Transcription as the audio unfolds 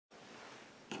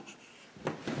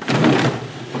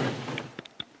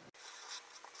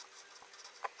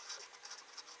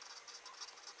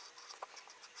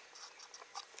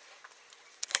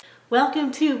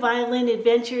Welcome to Violin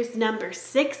Adventures number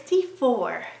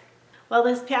 64. Well,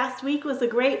 this past week was a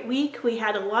great week. We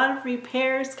had a lot of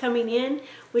repairs coming in,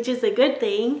 which is a good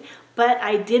thing, but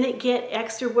I didn't get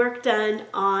extra work done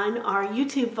on our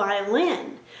YouTube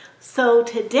violin. So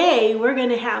today we're going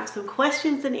to have some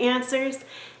questions and answers.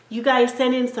 You guys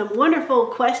sent in some wonderful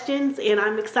questions and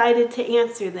I'm excited to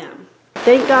answer them.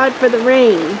 Thank God for the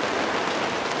rain.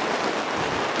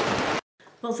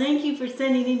 Well, thank you for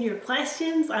sending in your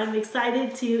questions. I'm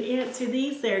excited to answer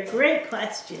these. They're great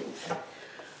questions.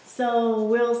 So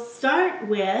we'll start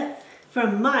with,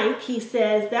 from Mike, he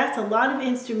says, that's a lot of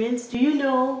instruments. Do you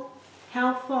know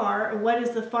how far, or what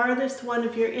is the farthest one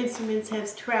of your instruments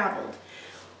has traveled?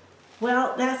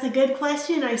 Well, that's a good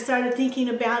question. I started thinking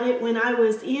about it when I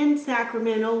was in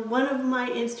Sacramento. One of my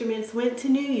instruments went to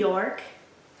New York.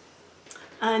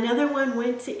 Another one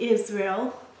went to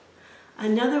Israel.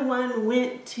 Another one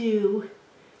went to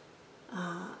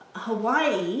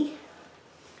Hawaii,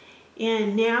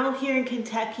 and now here in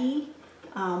Kentucky,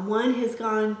 one has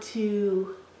gone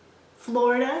to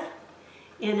Florida,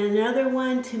 and another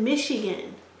one to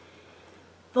Michigan.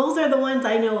 Those are the ones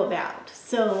I know about.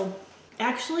 So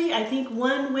actually, I think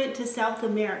one went to South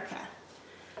America.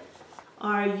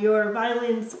 Are your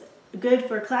violins good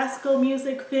for classical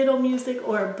music, fiddle music,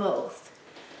 or both?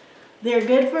 They're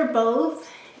good for both.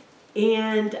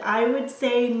 And I would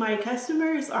say my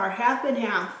customers are half and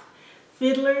half.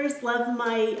 Fiddlers love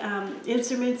my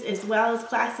instruments as well as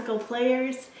classical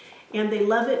players, and they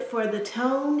love it for the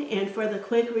tone and for the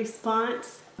quick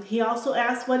response. He also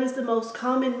asked, what is the most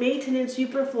common maintenance you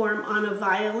perform on a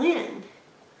violin?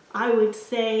 I would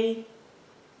say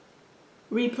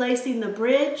replacing the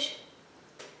bridge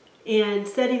and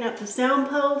setting up the sound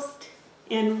post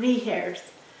and rehairs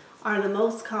are the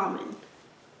most common.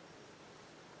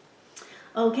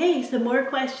 Okay, some more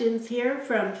questions here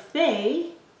from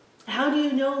Faye. How do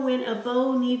you know when a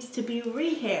bow needs to be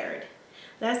rehaired?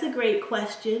 That's a great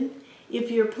question. If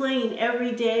you're playing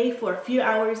every day for a few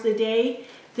hours a day,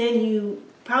 then you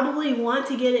probably want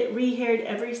to get it rehaired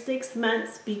every 6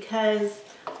 months because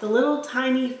the little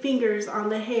tiny fingers on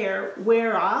the hair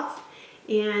wear off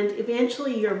and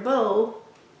eventually your bow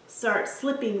starts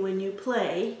slipping when you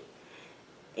play,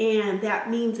 and that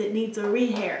means it needs a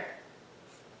rehair.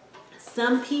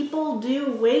 Some people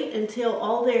do wait until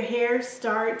all their hair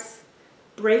starts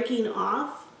breaking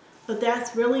off, but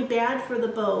that's really bad for the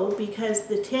bow because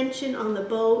the tension on the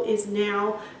bow is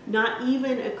now not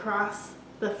even across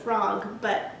the frog,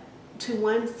 but to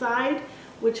one side,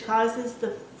 which causes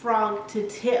the frog to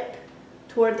tip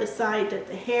toward the side that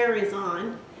the hair is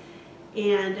on,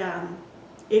 and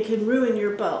it can ruin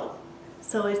your bow.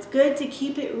 So it's good to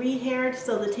keep it rehaired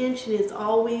so the tension is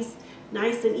always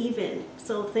nice and even.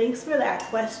 So thanks for that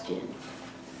question.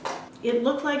 It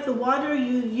looked like the water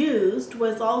you used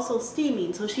was also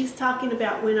steaming. So she's talking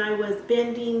about when I was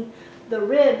bending the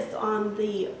ribs on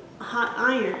the hot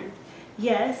iron.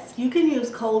 Yes, you can use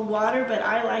cold water, but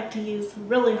I like to use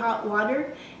really hot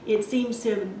water. It seems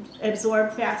to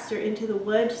absorb faster into the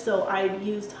wood, so I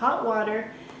used hot water,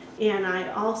 and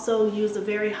I also use a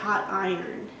very hot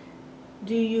iron.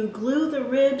 Do you glue the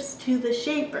ribs to the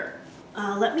shaper?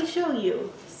 Let me show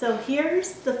you. So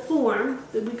here's the form.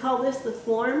 We call this the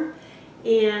form,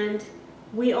 and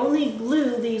we only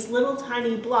glue these little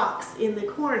tiny blocks in the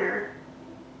corner.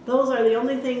 Those are the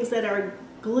only things that are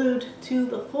glued to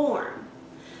the form.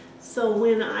 So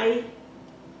when and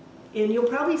you'll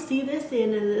probably see this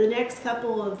in the next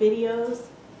couple of videos,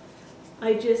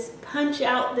 I just punch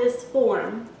out this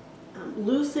form,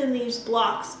 loosen these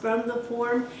blocks from the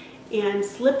form, and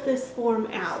slip this form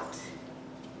out.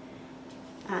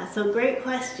 So great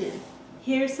question.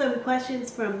 Here's some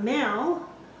questions from Mel.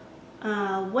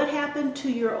 What happened to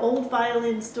your old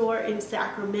violin store in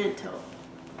Sacramento?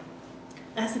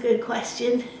 That's a good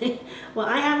question. Well,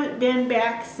 I haven't been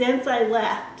back since I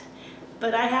left,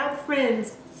 but I have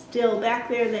friends still back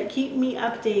there that keep me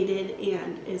updated,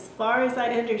 and as far as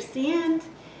I understand,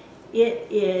 it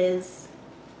is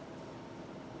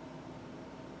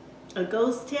a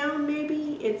ghost town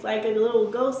maybe. It's like a little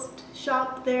ghost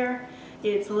shop there.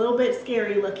 It's a little bit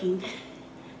scary looking.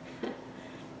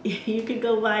 You could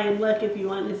go by and look if you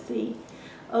want to see.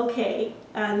 Okay,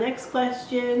 next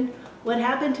question. What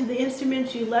happened to the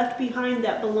instruments you left behind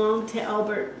that belonged to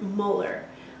Albert Muller?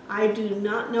 I do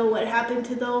not know what happened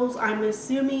to those. I'm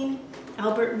assuming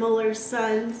Albert Muller's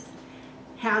sons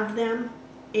have them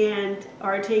and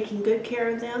are taking good care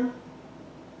of them.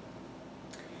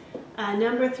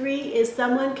 Number 3, is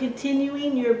someone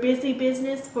continuing your busy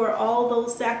business for all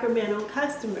those Sacramento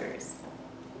customers?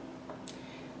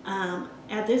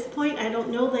 At this point, I don't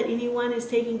know that anyone is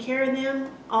taking care of them,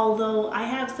 although I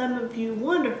have some of you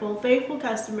wonderful, faithful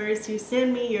customers who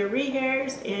send me your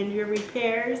rehairs and your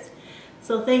repairs.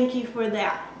 So thank you for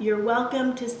that. You're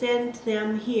welcome to send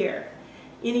them here,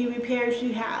 any repairs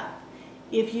you have.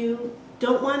 If you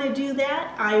don't want to do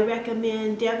that, I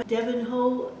recommend Devon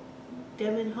Ho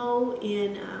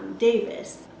in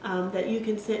Davis that you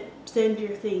can send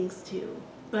your things to.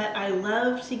 But I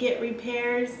love to get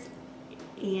repairs,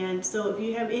 and so if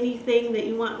you have anything that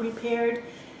you want repaired,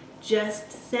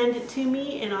 just send it to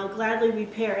me and I'll gladly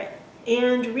repair it.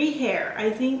 And rehair,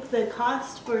 I think the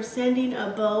cost for sending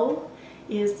a bow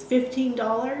is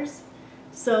 $15.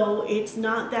 So it's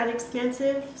not that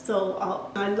expensive.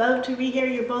 So I'd love to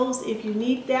rehair your bows if you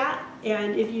need that,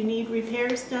 and if you need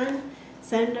repairs done,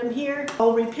 send them here.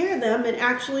 I'll repair them, and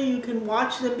actually you can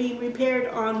watch them being repaired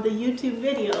on the YouTube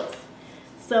videos.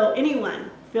 So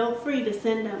anyone, feel free to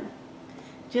send them.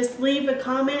 Just leave a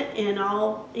comment and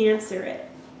I'll answer it.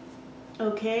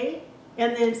 Okay?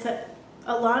 And then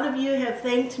a lot of you have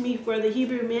thanked me for the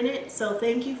Hebrew Minute, so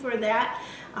thank you for that.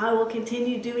 I will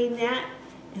continue doing that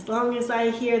as long as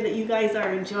I hear that you guys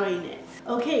are enjoying it.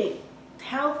 Okay,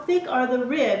 how thick are the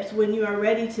ribs when you are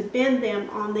ready to bend them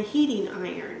on the heating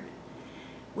iron?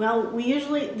 Well,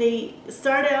 they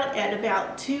start out at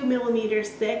about 2 millimeters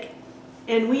thick,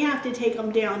 and we have to take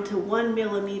them down to 1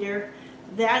 millimeter.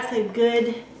 That's a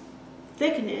good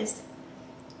thickness.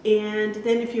 And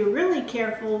then if you're really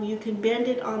careful, you can bend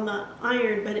it on the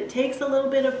iron, but it takes a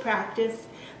little bit of practice.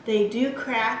 They do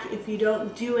crack if you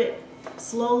don't do it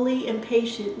slowly and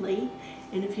patiently.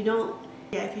 And if you don't,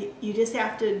 you just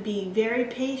have to be very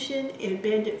patient and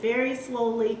bend it very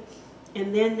slowly,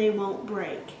 and then they won't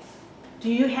break.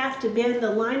 Do you have to bend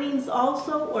the linings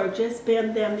also, or just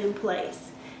bend them in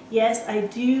place? Yes, I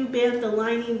do bend the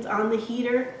linings on the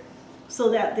heater so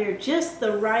that they're just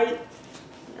the right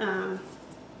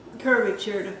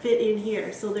curvature to fit in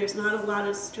here, so there's not a lot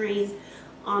of strain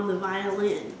on the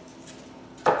violin.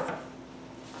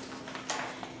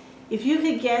 If you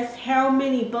could guess how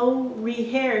many bow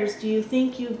rehairs do you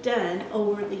think you've done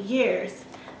over the years?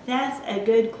 That's a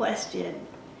good question.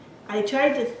 I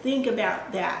tried to think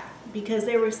about that because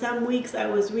there were some weeks I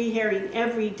was rehairing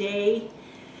every day.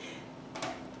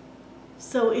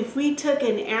 So if we took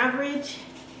an average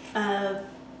of,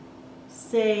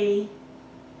 say,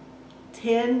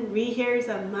 10 rehairs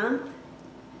a month,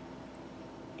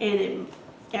 and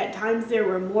at times there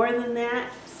were more than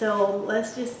that, so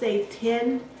let's just say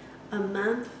 10 a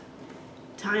month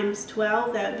times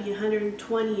 12, that would be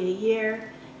 120 a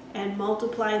year, and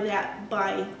multiply that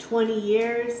by 20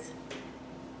 years,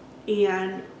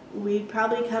 and we'd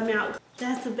probably come out,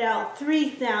 that's about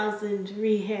 3,000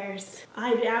 rehairs.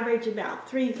 I'd average about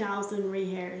 3,000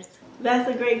 rehairs. That's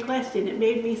a great question. It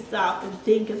made me stop and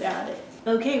think about it.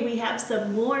 Okay, we have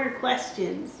some more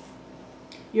questions.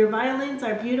 Your violins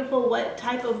are beautiful. What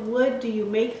type of wood do you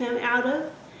make them out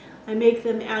of? I make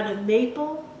them out of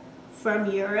maple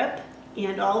from Europe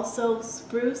and also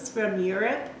spruce from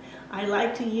Europe. I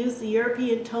like to use the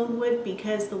European tone wood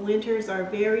because the winters are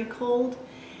very cold,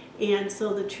 and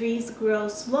so the trees grow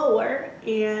slower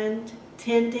and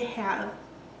tend to have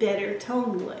better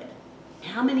tone wood.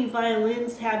 How many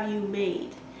violins have you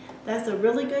made? That's a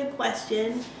really good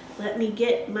question. Let me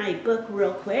get my book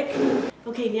real quick.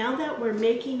 Okay, now that we're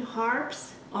making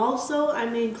harps, also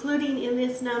I'm including in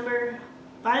this number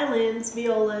violins,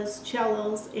 violas,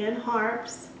 cellos, and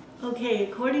harps. Okay,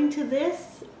 according to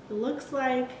this, it looks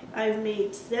like I've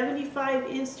made 75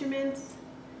 instruments,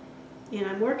 and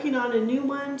I'm working on a new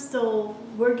one, so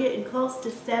we're getting close to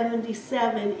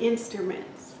 77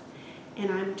 instruments.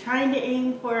 And I'm trying to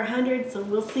aim for 100, so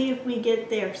we'll see if we get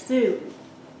there soon.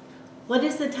 What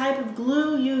is the type of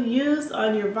glue you use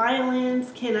on your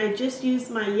violins? Can I just use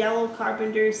my yellow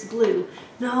carpenter's glue?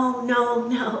 No, no,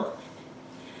 no.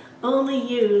 Only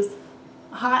use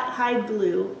hot hide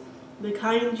glue, the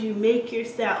kind you make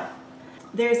yourself.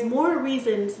 There's more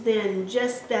reasons than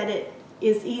just that it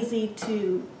is easy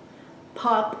to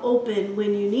pop open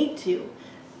when you need to.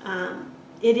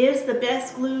 It is the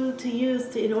best glue to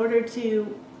use in order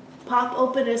to pop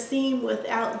open a seam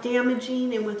without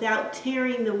damaging and without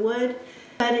tearing the wood,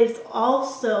 but it's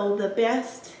also the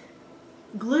best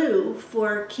glue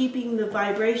for keeping the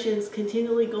vibrations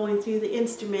continually going through the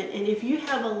instrument. And if you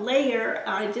have a layer,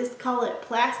 I just call it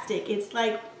plastic. It's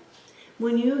like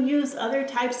when you use other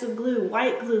types of glue,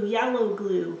 white glue, yellow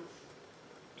glue,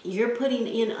 you're putting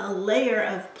in a layer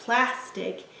of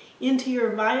plastic into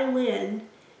your violin,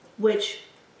 which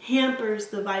hampers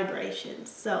the vibrations.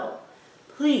 So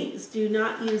please do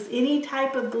not use any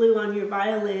type of glue on your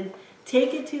violin.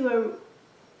 Take it to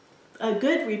a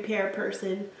good repair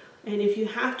person. And if you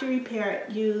have to repair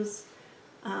it, use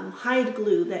hide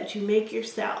glue that you make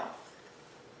yourself.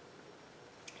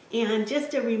 And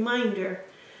just a reminder,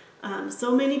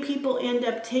 so many people end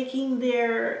up taking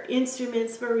their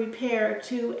instruments for repair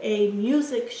to a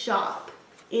music shop.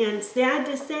 And sad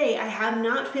to say, I have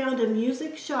not found a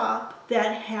music shop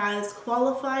that has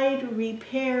qualified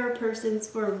repair persons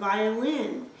for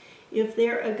violin. If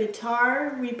they're a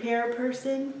guitar repair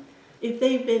person, if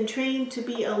they've been trained to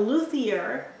be a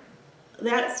luthier,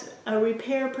 that's a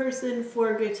repair person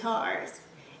for guitars.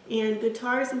 And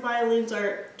guitars and violins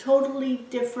are totally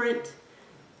different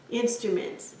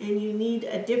instruments, and you need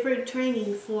a different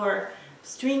training for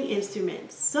string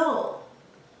instruments. So,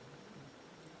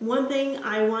 one thing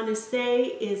I want to say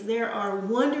is there are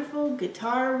wonderful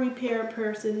guitar repair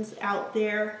persons out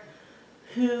there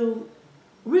who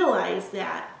realize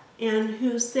that and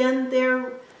who send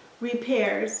their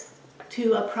repairs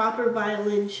to a proper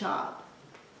violin shop.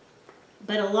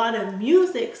 But a lot of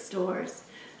music stores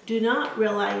do not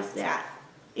realize that,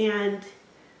 and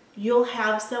you'll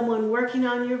have someone working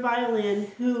on your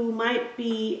violin who might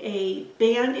be a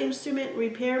band instrument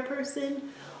repair person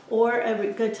or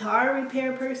a guitar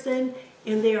repair person,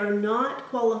 and they are not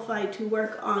qualified to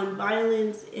work on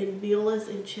violins and violas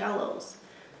and cellos.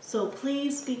 So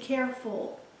please be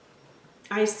careful.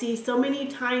 I see so many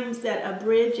times that a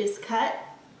bridge is cut,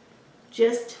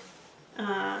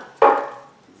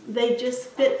 they just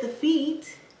fit the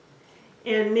feet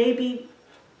and maybe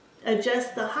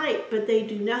adjust the height, but they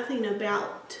do nothing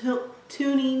about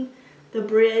tuning the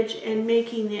bridge and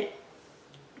making it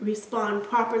respond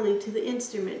properly to the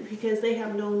instrument because they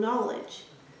have no knowledge.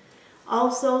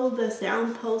 Also, the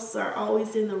sound posts are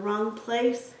always in the wrong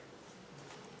place.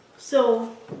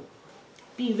 So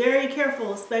be very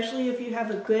careful, especially if you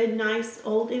have a good, nice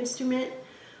old instrument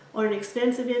or an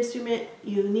expensive instrument.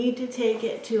 You need to take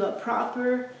it to a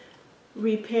proper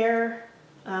repair,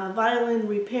 violin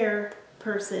repair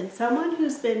person, someone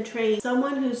who's been trained,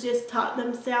 someone who's just taught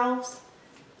themselves.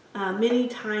 Many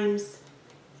times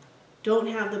don't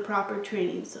have the proper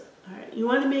training. So, you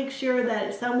want to make sure that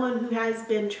it's someone who has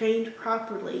been trained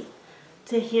properly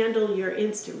to handle your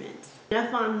instruments.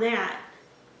 Enough on that.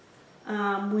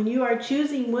 When you are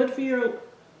choosing wood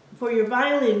for your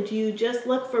violin, do you just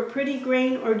look for pretty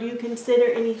grain or do you consider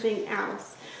anything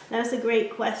else? That's a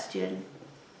great question.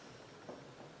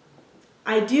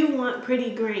 I do want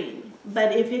pretty grain,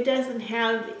 but if it doesn't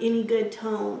have any good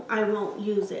tone, I won't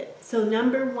use it. So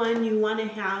number one, you want to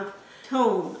have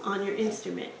tone on your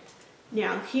instrument.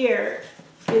 Now here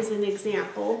is an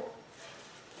example.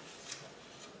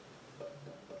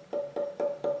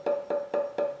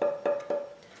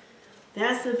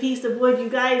 That's the piece of wood you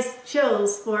guys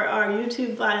chose for our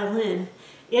YouTube violin.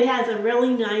 It has a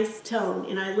really nice tone,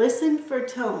 and I listened for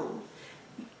tone.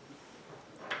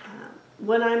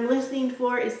 What I'm listening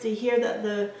for is to hear that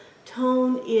the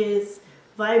tone is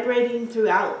vibrating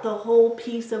throughout the whole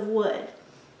piece of wood,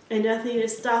 and nothing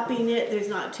is stopping it. There's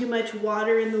not too much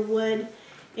water in the wood,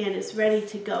 and it's ready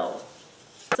to go.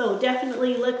 So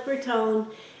definitely look for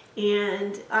tone.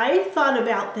 And I thought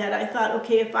about that. I thought,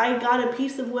 okay, if I got a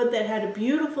piece of wood that had a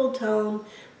beautiful tone,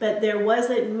 but there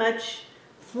wasn't much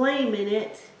flame in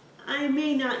it, I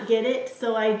may not get it.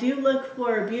 So I do look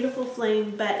for a beautiful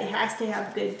flame, but it has to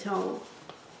have good tone.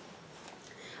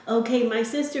 Okay, my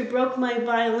sister broke my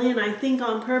violin, I think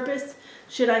on purpose.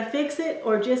 Should I fix it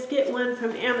or just get one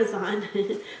from Amazon?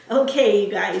 Okay,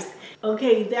 you guys.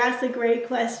 Okay, that's a great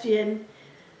question.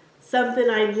 Something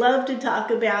I'd love to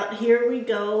talk about. Here we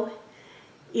go.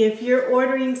 If you're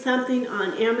ordering something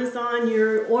on Amazon,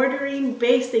 you're ordering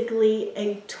basically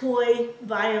a toy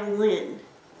violin.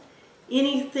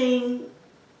 Anything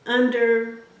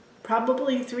under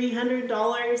probably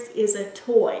 $300 is a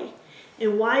toy.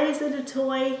 And why is it a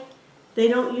toy? They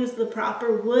don't use the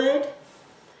proper wood.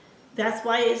 That's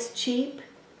why it's cheap.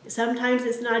 Sometimes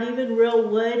it's not even real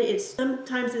wood.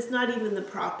 Sometimes it's not even the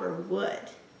proper wood.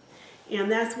 And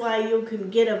that's why you can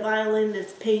get a violin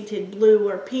that's painted blue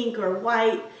or pink or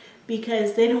white,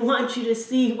 because they don't want you to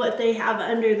see what they have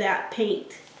under that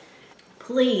paint.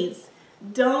 Please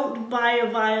don't buy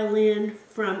a violin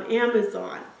from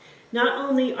Amazon. Not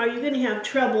only are you going to have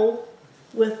trouble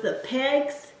with the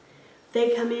pegs,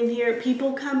 they come in here,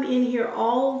 people come in here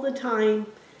all the time,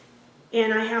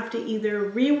 and I have to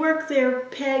either rework their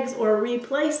pegs or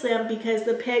replace them because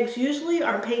the pegs usually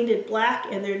are painted black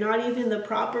and they're not even the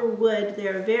proper wood.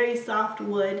 They're very soft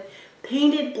wood,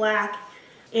 painted black,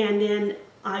 and then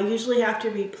I usually have to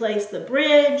replace the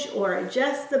bridge or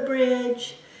adjust the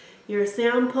bridge. Your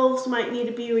sound post might need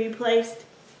to be replaced.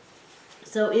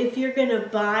 So if you're going to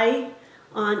buy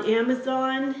on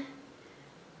Amazon,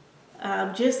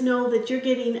 just know that you're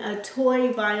getting a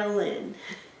toy violin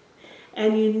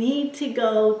and you need to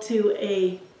go to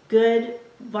a good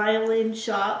violin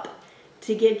shop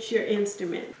to get your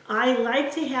instrument. I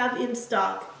like to have in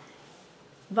stock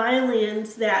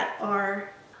violins that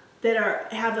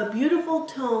have a beautiful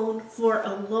tone for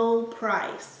a low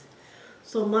price.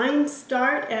 So mine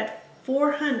start at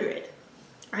 $400.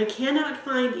 I cannot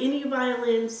find any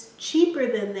violins cheaper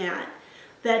than that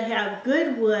have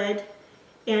good wood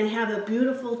and have a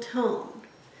beautiful tone.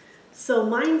 So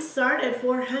mine start at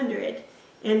 $400,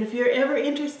 and if you're ever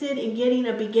interested in getting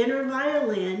a beginner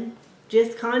violin,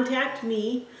 just contact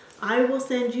me. I will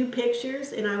send you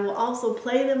pictures, and I will also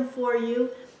play them for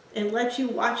you and let you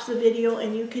watch the video,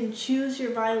 and you can choose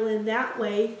your violin that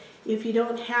way if you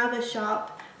don't have a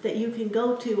shop that you can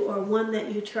go to or one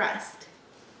that you trust.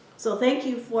 So thank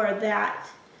you for that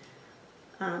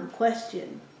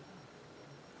question.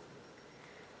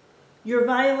 Your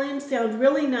violin sounds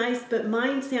really nice, but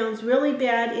mine sounds really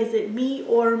bad. Is it me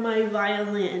or my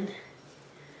violin?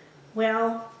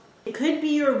 Well, it could be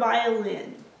your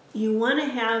violin. You want to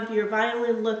have your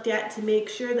violin looked at to make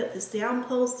sure that the sound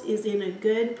post is in a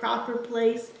good, proper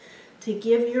place to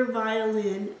give your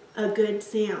violin a good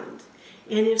sound.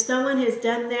 And if someone has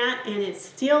done that and it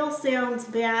still sounds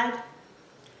bad,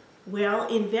 well,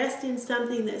 invest in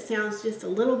something that sounds just a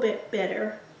little bit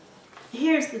better.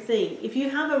 Here's the thing, if you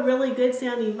have a really good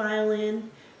sounding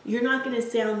violin, you're not going to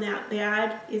sound that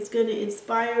bad. It's going to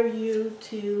inspire you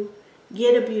to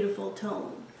get a beautiful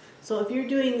tone. So if you're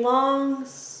doing long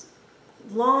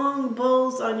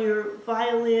bows on your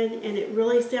violin and it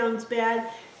really sounds bad,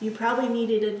 you probably need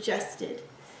it adjusted.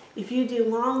 If you do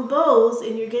long bows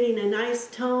and you're getting a nice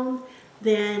tone,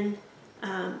 then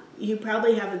you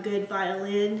probably have a good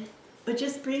violin. But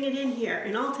just bring it in here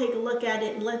and I'll take a look at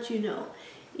it and let you know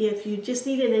if you just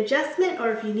need an adjustment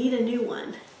or if you need a new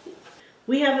one.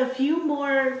 We have a few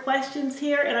more questions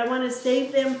here and I want to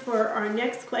save them for our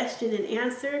next question and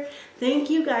answer. Thank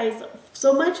you guys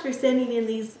so much for sending in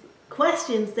these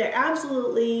questions. They're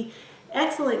absolutely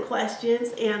excellent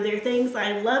questions and they're things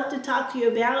I love to talk to you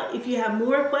about. If you have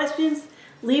more questions,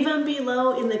 leave them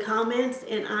below in the comments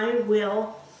and I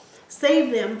will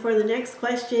save them for the next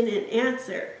question and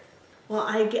answer. Well,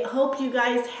 I hope you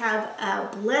guys have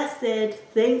a blessed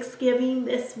Thanksgiving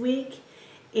this week,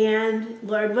 and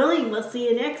Lord willing, we'll see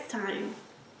you next time.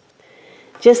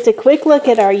 Just a quick look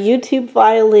at our YouTube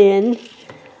violin.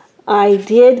 I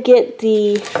did get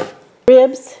the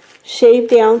ribs shaved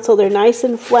down so they're nice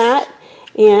and flat,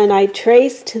 and I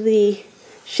traced the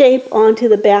shape onto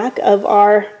the back of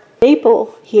our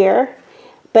maple here,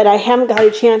 but I haven't got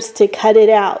a chance to cut it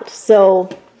out. So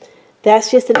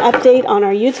that's just an update on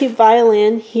our YouTube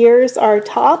violin. Here's our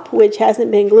top, which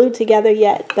hasn't been glued together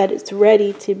yet, but it's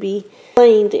ready to be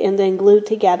planed and then glued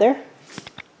together.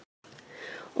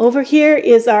 Over here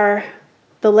is the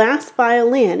last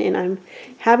violin, and I'm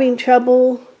having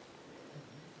trouble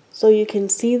so you can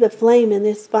see the flame in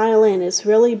this violin. It's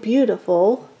really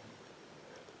beautiful.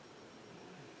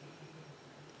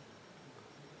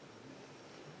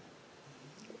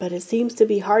 But it seems to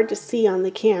be hard to see on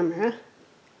the camera.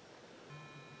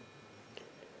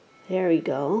 There we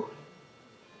go.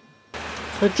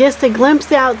 So just a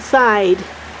glimpse outside.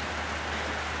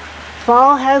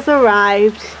 Fall has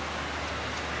arrived.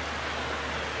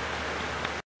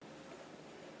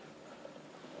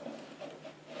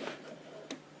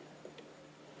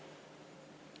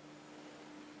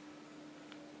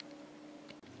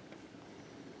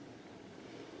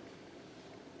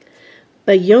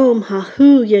 Bayom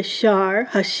hahu yashar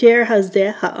hasher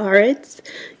hazeh haaretz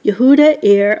Yehuda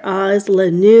az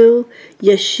lanu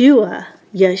Yeshua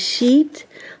yashit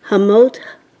hamot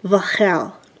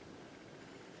vachel.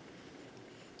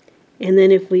 And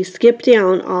then if we skip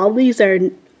down, all these are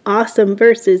awesome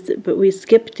verses, but we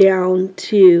skip down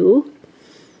to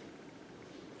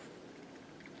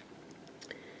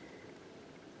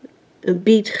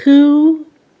Bithu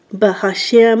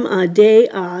b'Hashem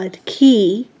adei ad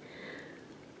ki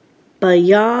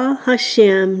Baya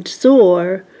Hashem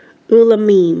Tzor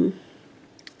Ulamim.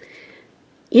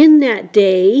 In that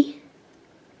day,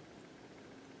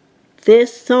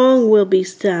 this song will be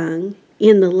sung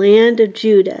in the land of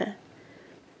Judah,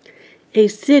 a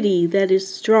city that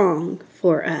is strong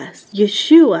for us.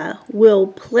 Yeshua will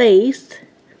place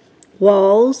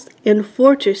walls and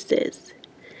fortresses.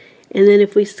 And then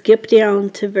if we skip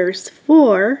down to verse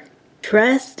 4,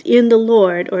 trust in the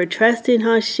Lord, or trust in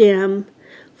Hashem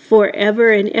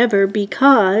forever and ever,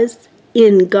 because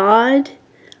in God,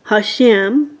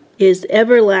 Hashem is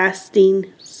everlasting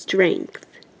strength.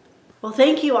 Well,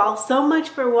 thank you all so much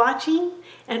for watching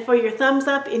and for your thumbs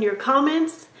up in your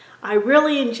comments. I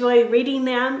really enjoy reading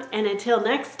them, and until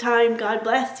next time, God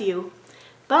bless you.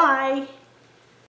 Bye.